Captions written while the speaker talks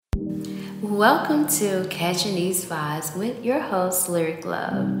Welcome to Catching These Vibes with your host, Lyric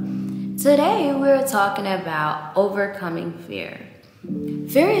Love. Today, we're talking about overcoming fear.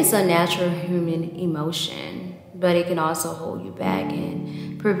 Fear is a natural human emotion, but it can also hold you back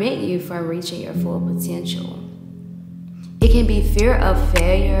and prevent you from reaching your full potential. It can be fear of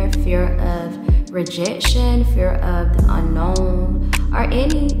failure, fear of rejection, fear of the unknown, or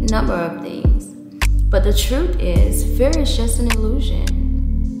any number of things. But the truth is, fear is just an illusion.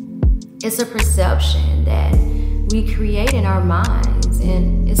 It's a perception that we create in our minds,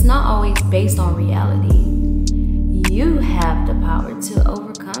 and it's not always based on reality. You have the power to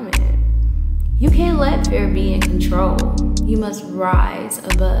overcome it. You can't let fear be in control. You must rise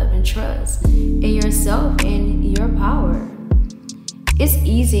above and trust in yourself and your power. It's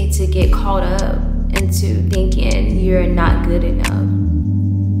easy to get caught up into thinking you're not good enough.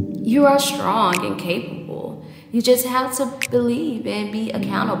 You are strong and capable. You just have to believe and be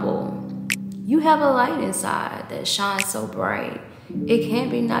accountable. You have a light inside that shines so bright, it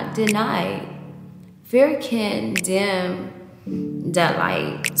can't be not denied. Fear can dim that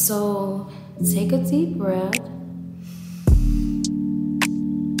light, so take a deep breath.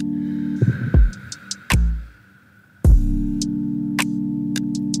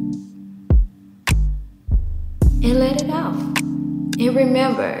 And let it out. And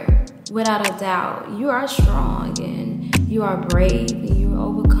remember, without a doubt, you are strong and you are brave and you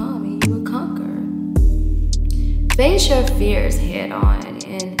will overcome and you will conquer. Face your fears head on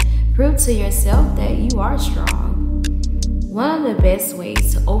and prove to yourself that you are strong. One of the best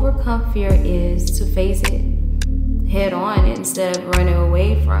ways to overcome fear is to face it head on instead of running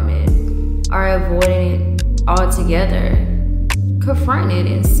away from it or avoiding it altogether. Confront it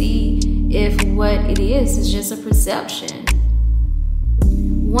and see if what it is just a perception.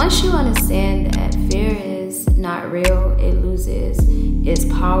 Once you understand that fear is not real, it loses its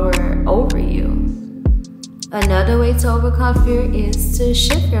power over you. Another way to overcome fear is to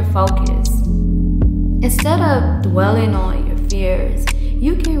shift your focus. Instead of dwelling on your fears,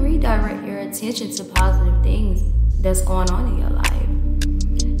 you can redirect your attention to positive things that's going on in your life.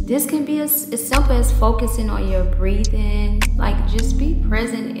 This can be as simple as focusing on your breathing, like just be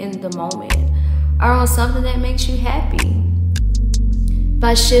present in the moment, or on something that makes you happy.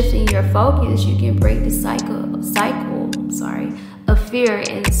 By shifting your focus, you can break the cycle of fear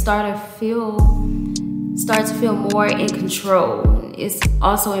and start to feel more in control. It's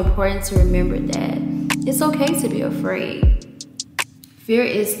also important to remember that it's okay to be afraid. Fear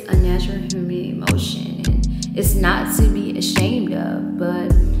is a natural human emotion and it's not to be ashamed of,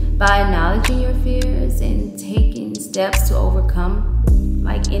 but by acknowledging your fears and taking steps to overcome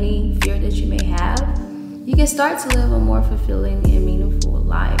like any fear that you may have, you can start to live a more fulfilling and meaningful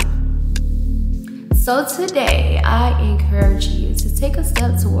life. So today, I encourage you to take a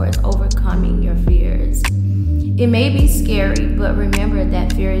step towards overcoming your fears. It may be scary, but remember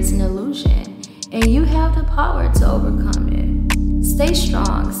that fear is an illusion, and you have the power to overcome it. Stay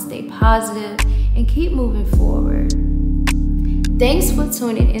strong, stay positive, and keep moving forward. Thanks for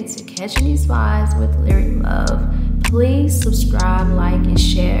tuning into Catching These Vibes with Lyric Love. Please subscribe, like, and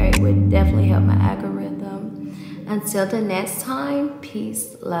share. It would definitely help my algorithm. Until the next time,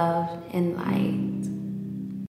 peace, love, and light.